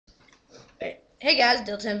Hey guys,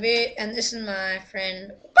 DiltonV, and this is my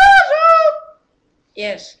friend Bozo!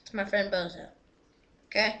 Yes, it's my friend Bozo.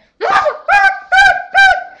 Okay?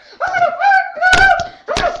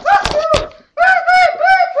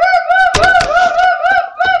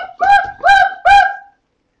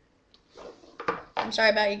 I'm sorry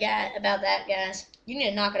about that, guys. You need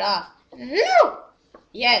to knock it off. No!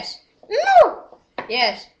 Yes. No!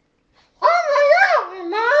 Yes. Oh my God,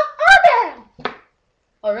 Mom!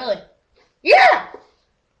 Oh, really? Yeah!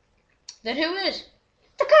 Then who is?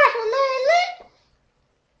 The guy who married me?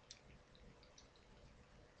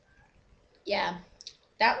 Yeah.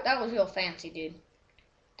 That was real fancy, dude.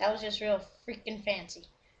 That was just real freaking fancy.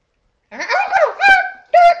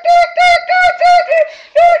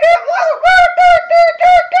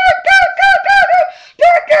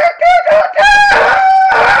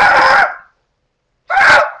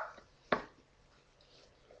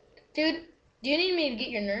 Dude, do you need me to get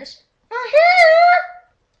your nurse? Here!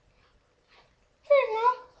 Please no.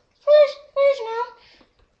 Please no.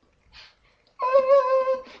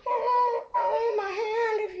 Oh, my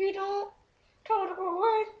hand if you don't tell her to go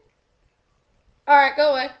away. Alright,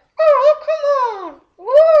 go away. Oh, come on.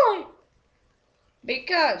 Why?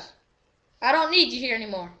 Because I don't need you here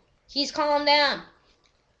anymore. He's calmed down.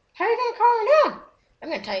 How are you going to calm him down? I'm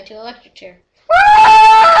going to tie you to an electric chair.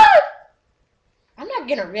 I'm not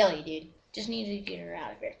going to really, dude. Just need to get her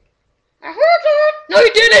out of here. I heard that. No,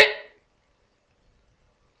 you didn't.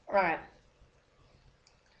 Alright.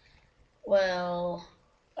 Well,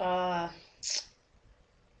 I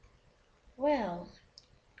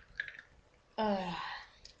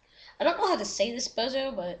don't know how to say this,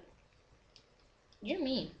 Bozo, but you're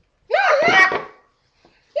mean. No, I'm not!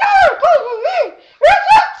 No, Bozo, me!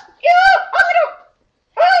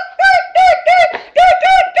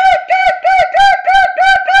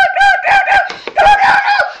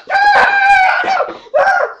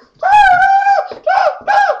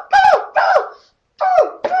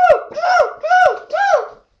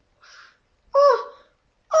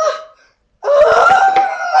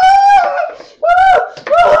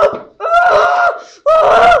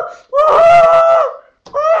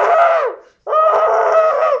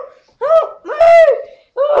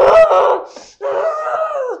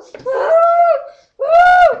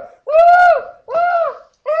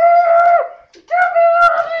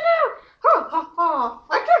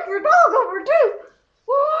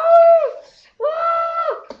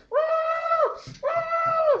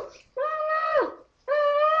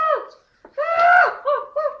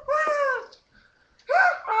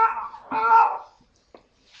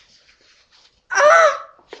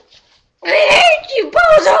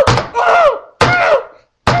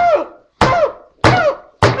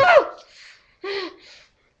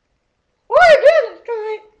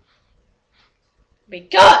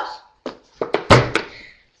 Because,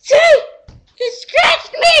 see, he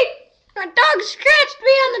scratched me. My dog scratched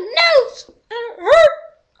me on the nose, and it hurt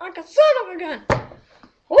like a son of a gun.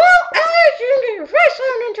 Well, unless you can get your face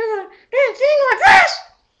slammed into the damn thing like this.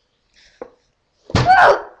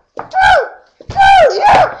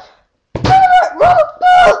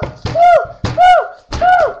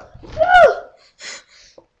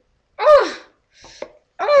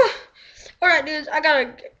 Alright, dudes,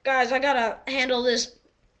 I gotta handle this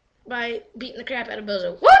by beating the crap out of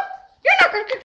Bozo. What? You're not gonna kick